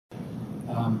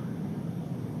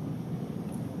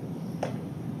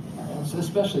So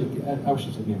especially, I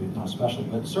should say maybe not especially,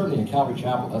 but certainly in Calvary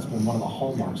Chapel, that's been one of the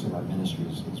hallmarks of our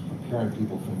ministries, is preparing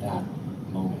people for that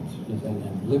moment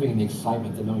and living in the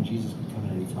excitement that knowing Jesus can come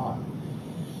at any time.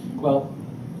 Well,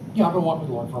 I've been walking with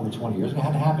the Lord for over 20 years, and it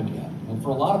hadn't happened yet. And for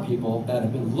a lot of people that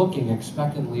have been looking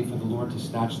expectantly for the Lord to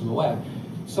snatch them away,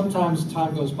 sometimes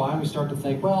time goes by and we start to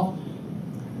think, well,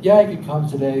 yeah, he could come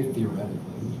today theoretically,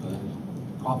 but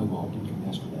probably won't. Didn't come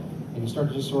yesterday. And you start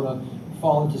to just sort of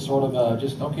fall into sort of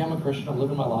okay, I'm a Christian, I'm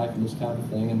living my life and this kind of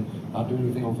thing, and not doing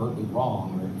anything overtly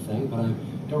wrong or anything, but I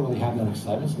don't really have that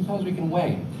excitement. Sometimes we can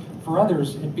wane. For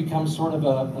others, it becomes sort of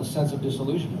a sense of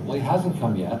disillusionment. Well, he hasn't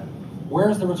come yet.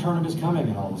 Where's the return of his coming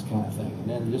and all this kind of thing? And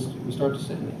then we start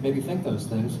to maybe think those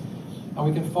things, and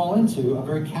we can fall into a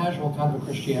very casual kind of a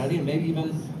Christianity, and maybe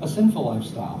even a sinful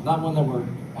lifestyle. Not one that we're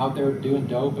out there doing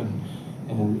dope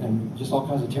and just all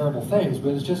kinds of terrible things,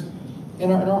 but it's just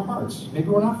in our hearts. Maybe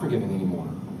we're not forgiving anymore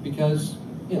because,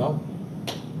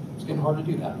 it's getting hard to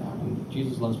do that now. And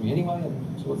Jesus loves me anyway,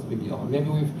 and so what's the big deal? And maybe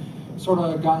we've sort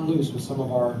of gotten loose with some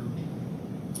of our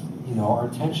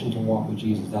intention to walk with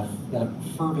Jesus. That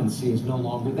fervency is no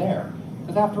longer there.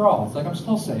 Because after all, it's like I'm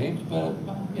still saved, but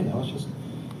it's just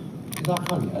he's not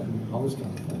come yet, and all this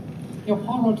kind of thing.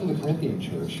 Paul wrote to the Corinthian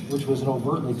church, which was an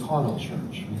overtly carnal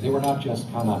church. They were not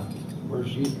just kind of, where's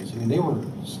Jesus? They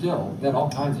had all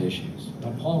kinds of issues.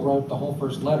 And Paul wrote the whole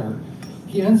first letter.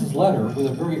 He ends his letter with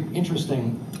a very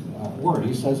interesting word.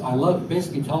 He says,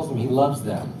 basically tells them he loves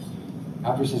them.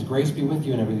 After he says, grace be with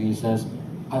you and everything, he says,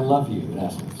 I love you, in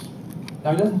essence.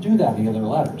 Now, he doesn't do that in the other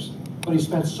letters, but he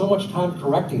spent so much time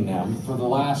correcting them for the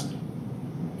last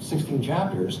 16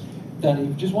 chapters that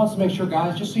he just wants to make sure,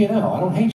 guys, just so you know, I don't hate